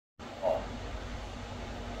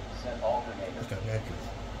Set alternator. That's got mattress.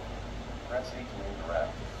 Press A to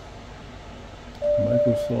interact.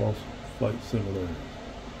 Microsoft Flight Simulator.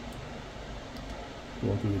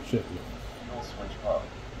 Going through the checklist. Fuel switch on.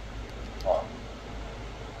 On.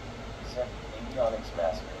 Set avionics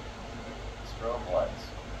master. Strobe lights.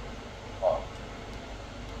 On.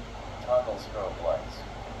 Toggle strobe lights.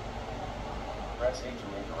 Press A to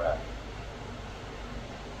interact.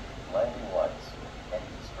 Landing lights. And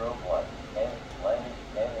strobe light. And landing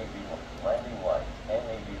NAV landing light.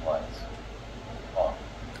 NAV lights. On.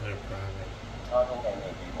 Clear private. Toggle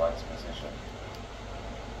NAV lights position.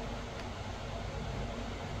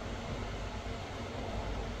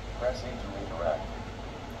 Press A to interact.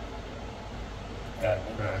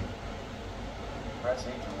 Got private. Press A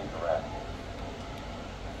to interact.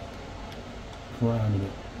 Priming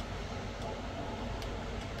it.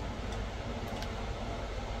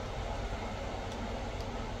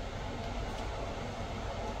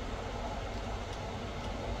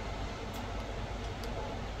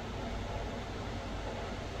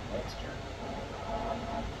 Mixture.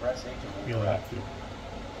 Press A to You'll interact. have to.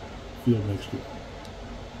 Field mixture.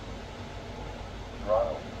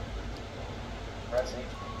 Throttle. Press A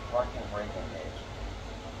to parking brake engage.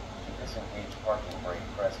 To disengage parking brake,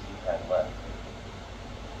 press D-pad left.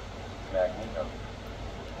 Magneto.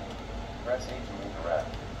 Press A to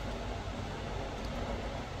interact.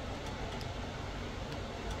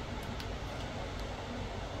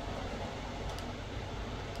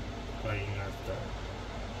 Fighting after.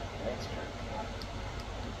 Mixture.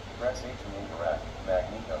 Press A to interact.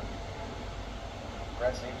 Magneto.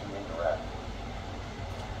 Press A to interact.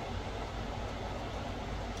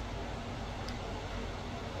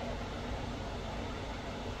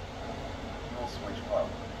 Fuel switch on.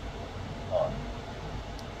 On.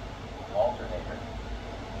 Alternator.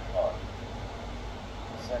 On.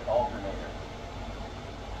 Set alternator.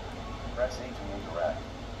 Press A to interact.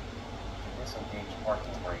 To disengage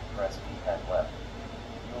parking brake, press D-pad left.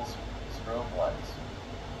 Fuel strobe lights.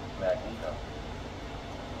 Magneto.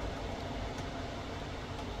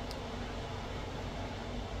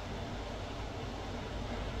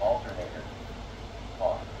 Alternator.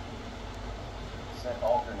 On. Set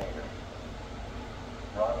alternator.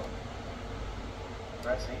 Throttle.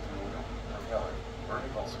 Press A to move propeller.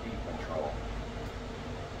 Vertical speed control.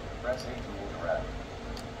 Press A to interact.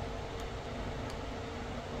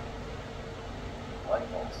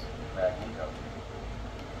 Light bolts. Magneto.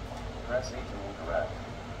 Press A to interact.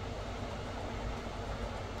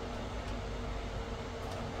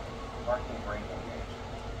 Parking brake engage.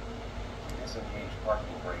 To disengage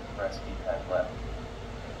parking brake, press D-pad left.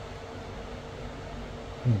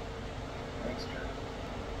 Mixture.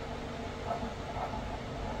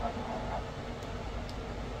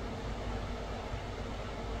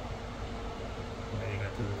 Now you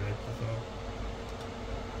got to the red zone.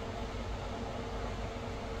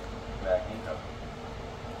 Magneto.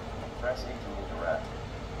 Press A to interact.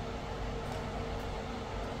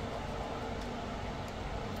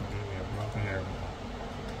 Give me a broken arrow.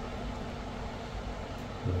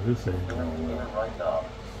 Well, this ain't going Inner well. right knob.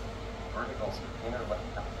 Vertical inner left,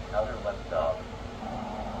 outer left knob.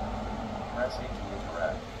 Press A to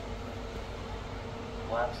interact.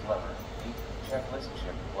 Flaps lever. Checklist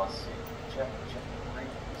chip plus C. Check.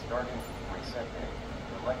 Starting reset date.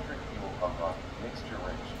 Electric fuel pump on. Mixture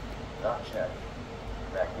rich. Not check.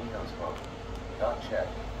 Magneto's mode. Not check.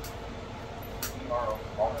 PRO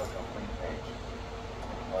autocomplete page.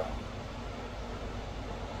 1.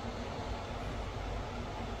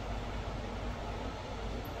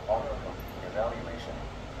 Autocomplete evaluation.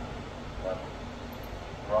 1.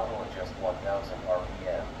 Throttle adjust 1000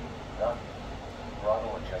 RPM. Not.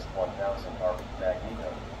 Throttle adjust 1000 RPM.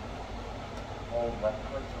 Magneto. Hold left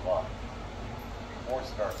click to lock. 4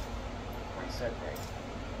 start. Reset date.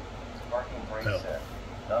 Parking brake No. set.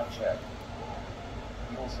 Not check.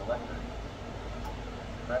 Fuel selector.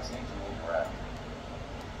 Press A to interact.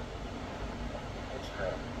 Pitch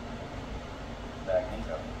trim.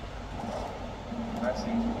 Magneto. Press A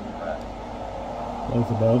to interact.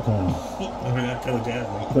 That's about time. I forgot to tell the gas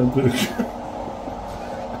leak.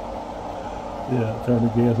 Yeah, turn the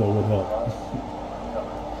gas over would help.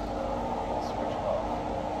 Cover. Switch off.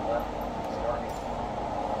 Left. Starting.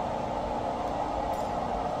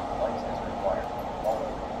 Lights as required. Auto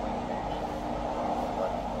complete page.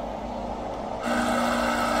 Left.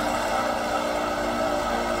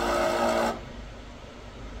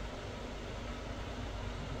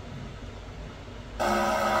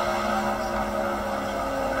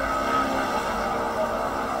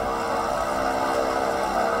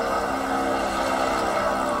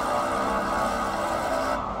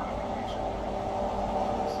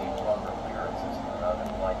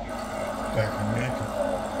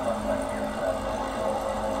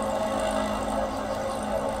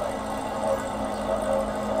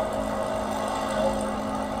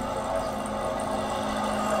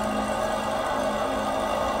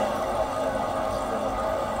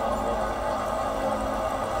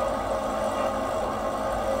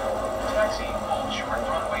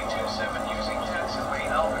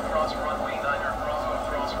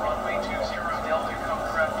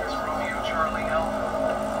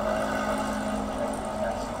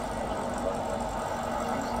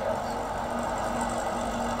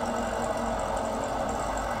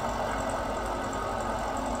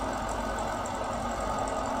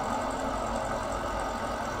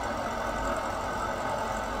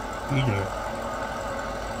 Either.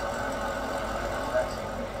 Taxi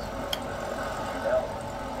phase. Now.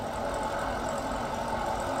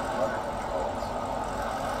 Rudder controls.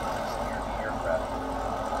 Steer the aircraft.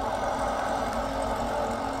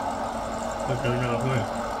 But they're not good.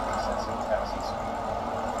 Excessive taxi speed.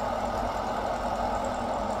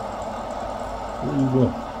 Where you go?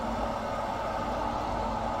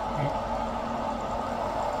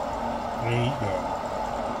 There you go.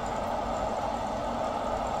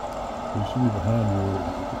 You should be behind you.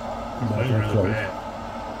 That's Not that really close. bad.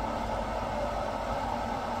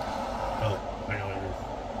 Oh, I know what it is.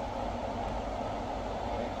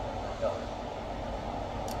 Wait, propeller.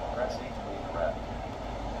 Press E to leave wrap.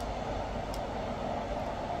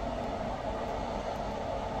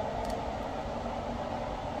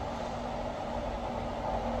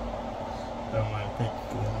 Don't mind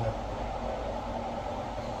picking it up.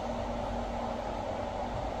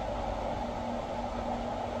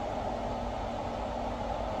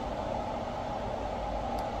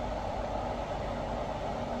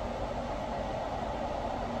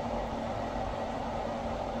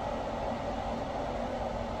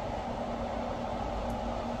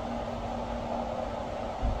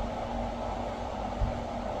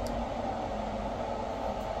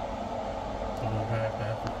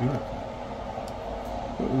 Good.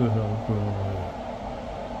 What the hell is going on here?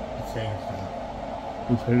 It's Hagerstown.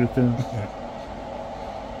 It's Hagerstown? Yeah.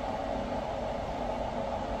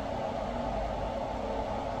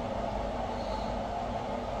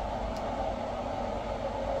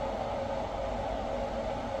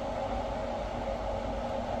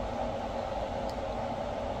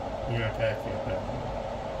 You're a taxi up there.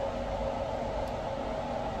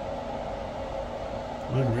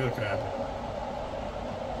 Look at real traffic.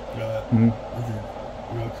 Hmm? This is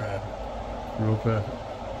real traffic. Real traffic.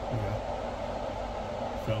 Yeah.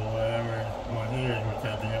 So whatever my here is what's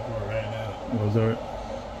at the airport right now. Was that right?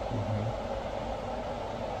 Mm-hmm.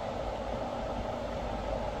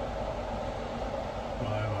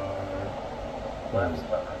 Flaps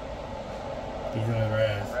lever. He's on the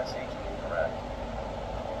grass. Press E to leave wrap.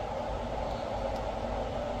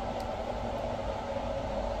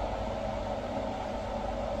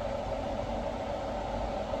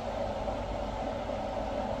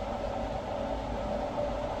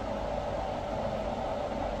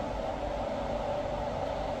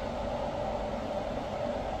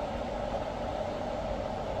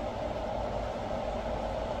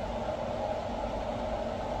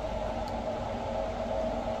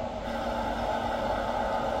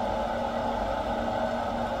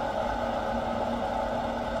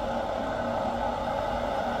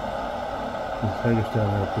 It's Hagerstown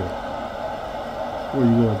Airport. Where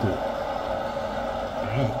you going to?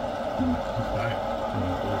 It's fine.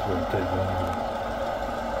 That's what it takes down here.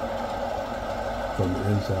 From the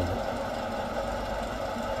inside.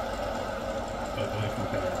 But the next one.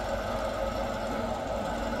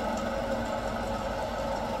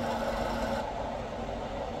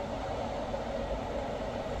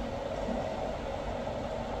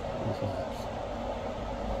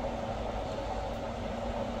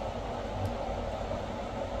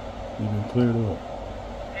 You've been cleared up.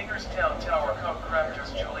 Hagerstown Tower code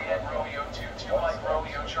crafters Juliet Romeo 22 Mike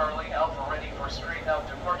Romeo Charlie Alpha ready for straight out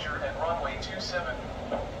departure at runway 27.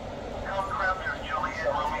 Code crafters Juliet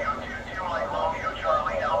Romeo 22 Mike Romeo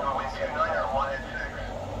Charlie Alpha with 29er 1 at 6.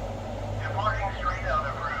 Departing straight out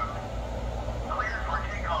approved. Cleared for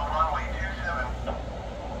takeoff runway 27.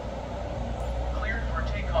 Cleared for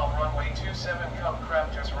takeoff runway 27 code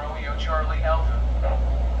crafters Romeo Charlie Alpha.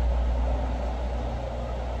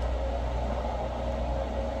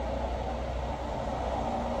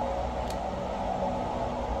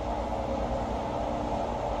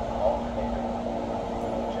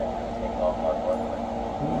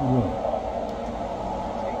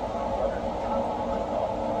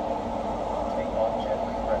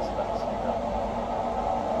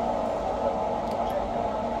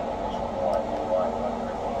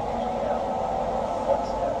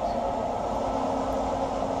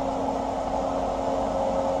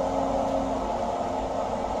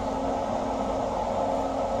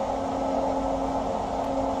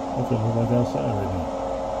 That's what it looks like outside right now.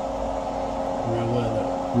 Real weather.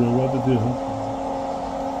 Real weather too, huh?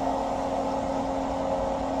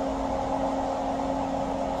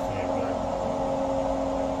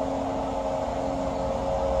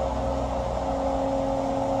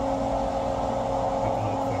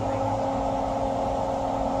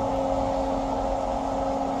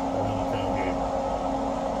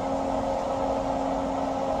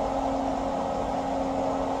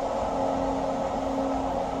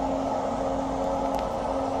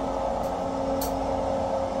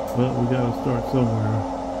 But we gotta start somewhere.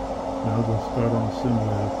 Now we're gonna start on the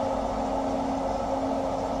simulator.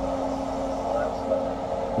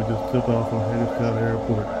 We just took off from Hagerstown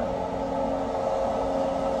Airport.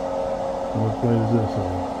 And what plane is this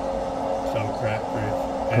on? Some crack bridge.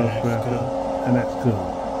 And that's cool.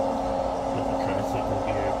 With the tricycle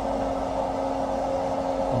gear.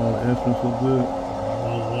 All the instruments look good.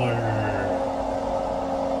 Oh, Lord.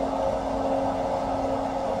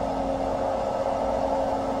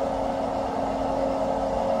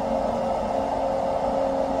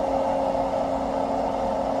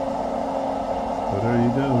 So there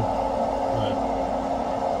you go.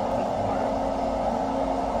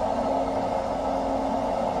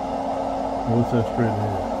 What's that straight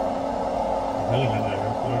ahead? Helicopter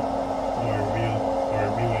airport. Or a real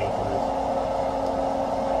airport.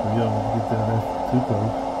 We almost get there, that's too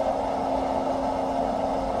close.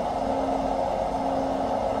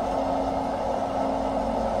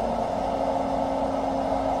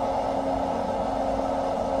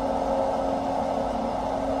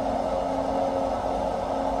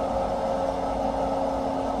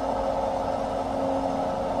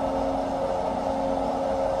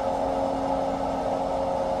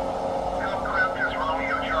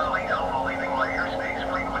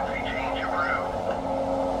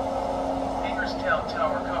 Hagerstown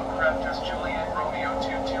Tower, Cumberland, Juliet, Romeo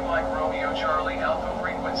 22 Mike Romeo Charlie Alpha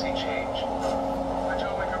frequency change.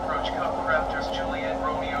 Potomac approach, Cumberland, Juliet,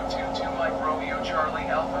 Romeo 22 Mike Romeo Charlie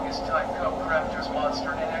Alpha is type Cumberland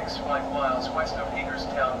Monster NX 5 miles west of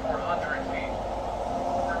Hagerstown 400 feet.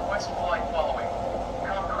 Request flight following.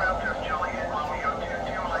 Cumberland, Juliet, Romeo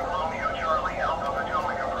 22 Mike Romeo Charlie Alpha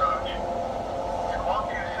Potomac approach.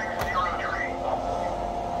 Squawk 2603.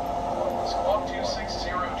 Squawk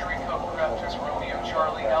 2603 Cumberland Romeo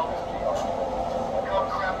Charlie Alpha.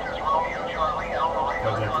 Cumberland Romeo Charlie Alpha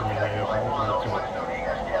radar contact 5 miles west of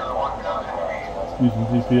Hagerstown 1000 feet. Using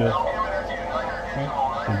GPS. Altimeter 29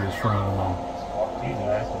 I'm just trying to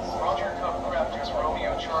Roger, Cumberland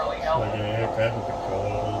Romeo Charlie Alpha. Like an air traffic controller.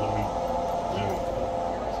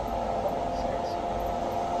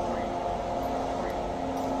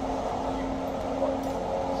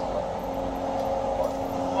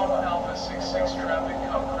 Lima Alpha 66 traffic,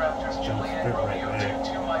 Cumberland Juliet Romeo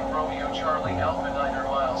 22 Mike Romeo Charlie Alpha 9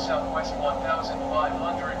 miles southwest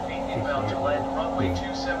 1,500 feet inbound to land runway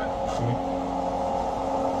 27.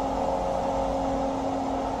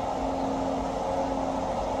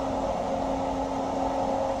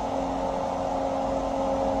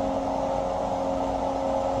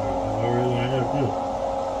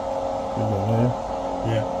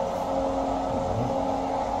 Yeah.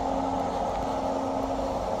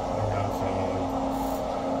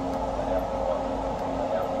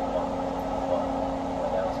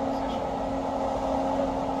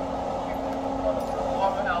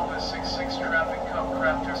 Lima Alpha 66 traffic,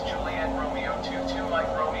 Cumberland Juliet Romeo 22 Mike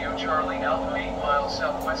Romeo Charlie Alpha 8 miles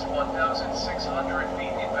southwest 1,600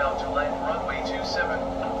 feet inbound to land runway 27.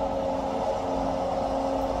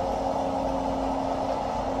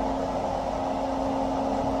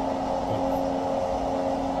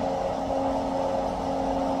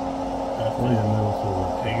 What do you know for?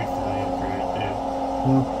 Hagerstown airport right there.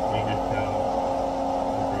 Hagerstown.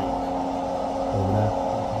 Over there?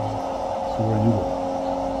 So where you go?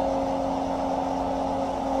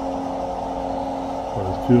 Or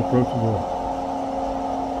there's two approaches or?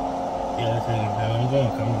 Yeah, that's Hagerstown. I'm going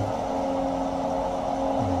to Cumberland.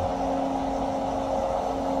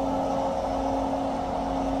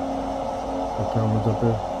 The Cumberland's up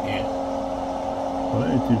there? Yeah. Well, that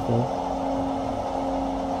ain't too far.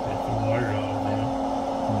 There's some water over there.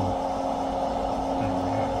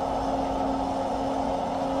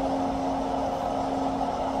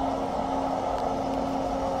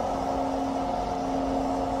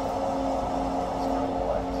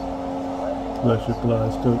 Bless your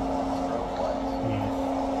flies, too.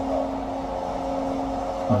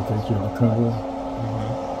 I think you're in the Cumberland.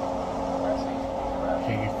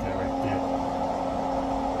 Hagerstown right there.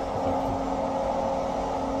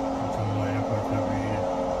 Cumberland airport's over here.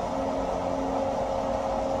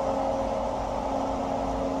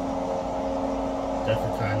 That's a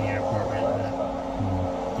tiny airport right there.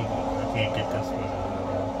 I can't get this one over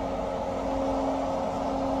there.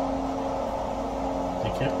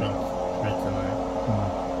 They kept us right tonight.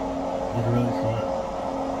 It's really short.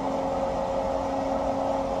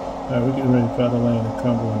 Alright, we're getting ready to try to land at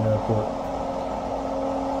Cumberland Airport.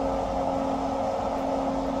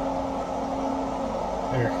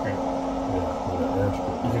 Airstrip. Yeah, with an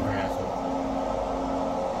airstrip. It's a grass one.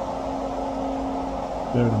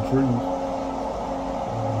 Better than trees.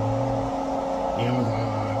 The Amazon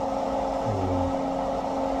line.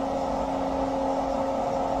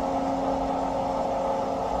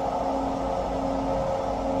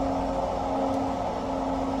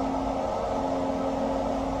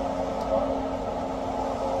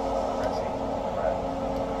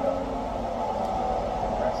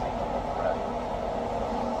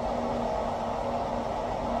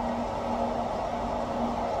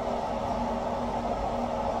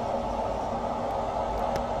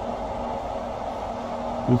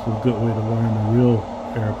 This is a good way to learn the real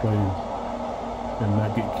airplanes and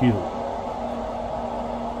not get killed.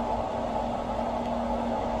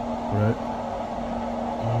 Right?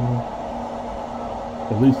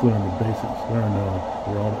 At least learn the basics. Learn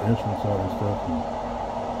where all the instruments are and stuff. And,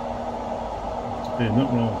 hey,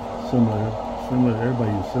 nothing wrong. Similar.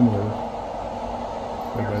 Everybody is similar.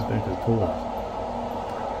 Everybody thinks they're toys.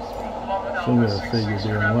 Similar to say you're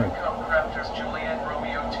doing life.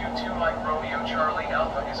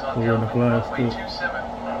 We're in the class too.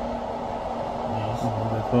 What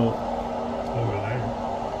they call it? Over there.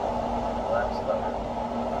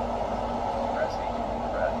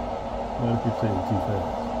 What if you say it too fast?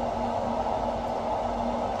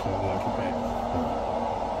 So I'm going too fast.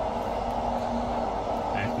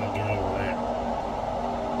 That's gonna get over that.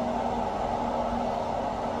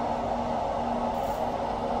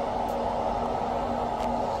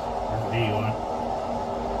 This is E1.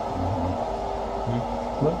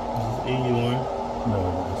 What? This is E1. No,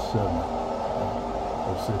 it's 7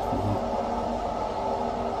 or 68.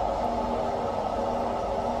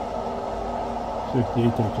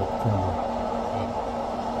 68 takes up Cumberland.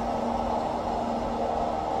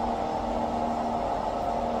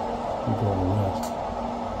 You're going west.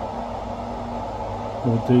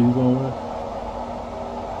 What day you going west?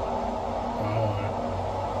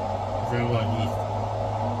 Is that one east?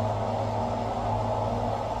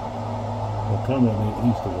 Well, Cumberland ain't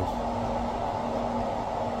east of us.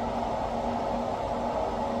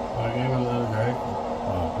 I gave him the other direction.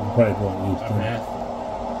 We're probably going east. I'm past it.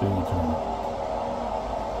 Then you turn it.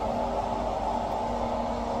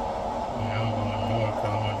 Yeah, I'm going north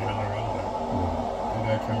because I'm on the other road. I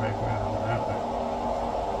gotta turn back around that way.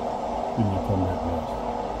 Then you come back west.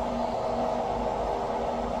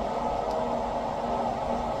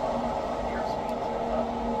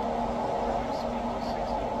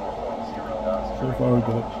 So far we've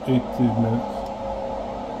got 18 minutes.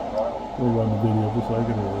 We'll run the video just like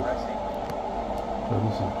it is. So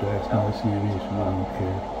this is Jackson, I see Aviation, I don't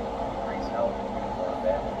care.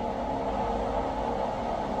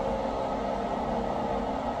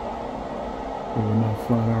 We're not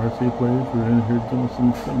flying RC planes, we're in here doing some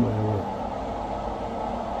assembly work.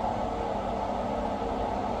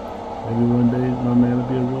 Maybe one day my man will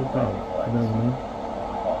be a real pilot. You never know.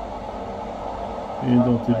 He ain't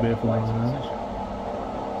doing too bad for 1 hour.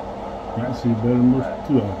 You can see better than most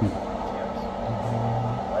 2-hour people.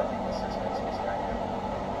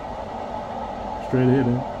 Straight ahead,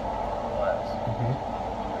 eh?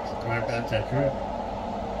 Right back that tree.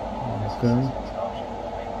 Okay.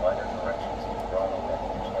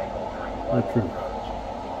 What tree?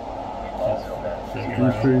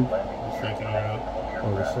 These trees? The second row.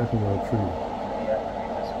 Oh, the second row tree.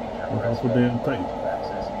 Look awful damn tight.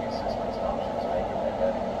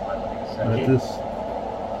 At this,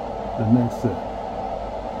 the next set.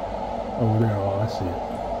 Over there, oh, I see it.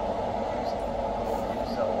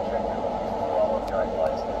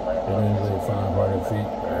 It ain't like 500 feet.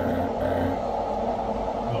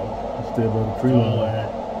 Stay above the tree line.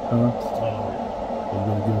 Huh? You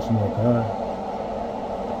gotta give it some more time.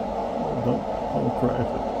 Don't crash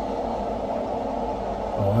it.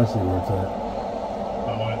 Oh, I see where it's at. I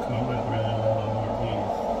want to come back really low on more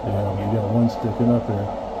keys. Yeah, you got one sticking up there.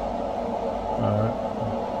 Alright.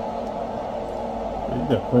 You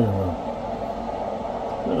got playing around.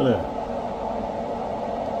 Look at that.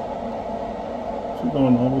 She's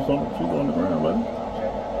going almost on the ground, buddy.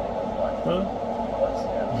 Huh?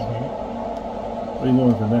 Where you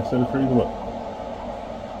going to the next set of trees or what?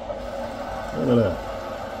 Look at that.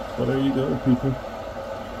 Well, there you go, people.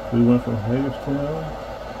 We went from Hagerstown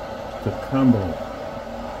to Cumberland.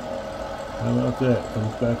 How about that?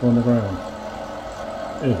 Comes back on the ground.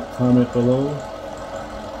 Hey, comment below.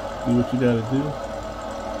 Do what you gotta do.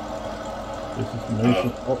 This is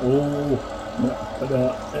amazing. What the?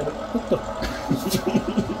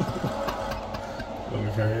 Let me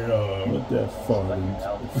turn it on. What that farting?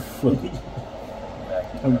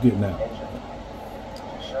 I'm getting out.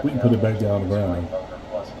 We can put it back down on the ground.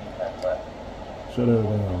 Shut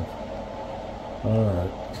everything off.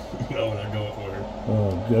 Alright. No, they're going for it.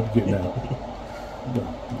 Oh, I'm getting out.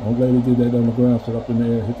 I'm glad he did that on the ground, sit up in the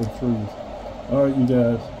air, hit the trees. Alright, you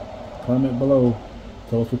guys, comment below.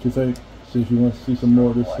 Tell us what you think. See if you want to see some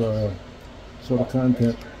more of this sort of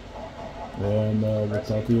content. And we'll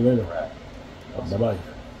talk to you later. Bye-bye.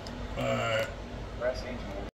 Bye.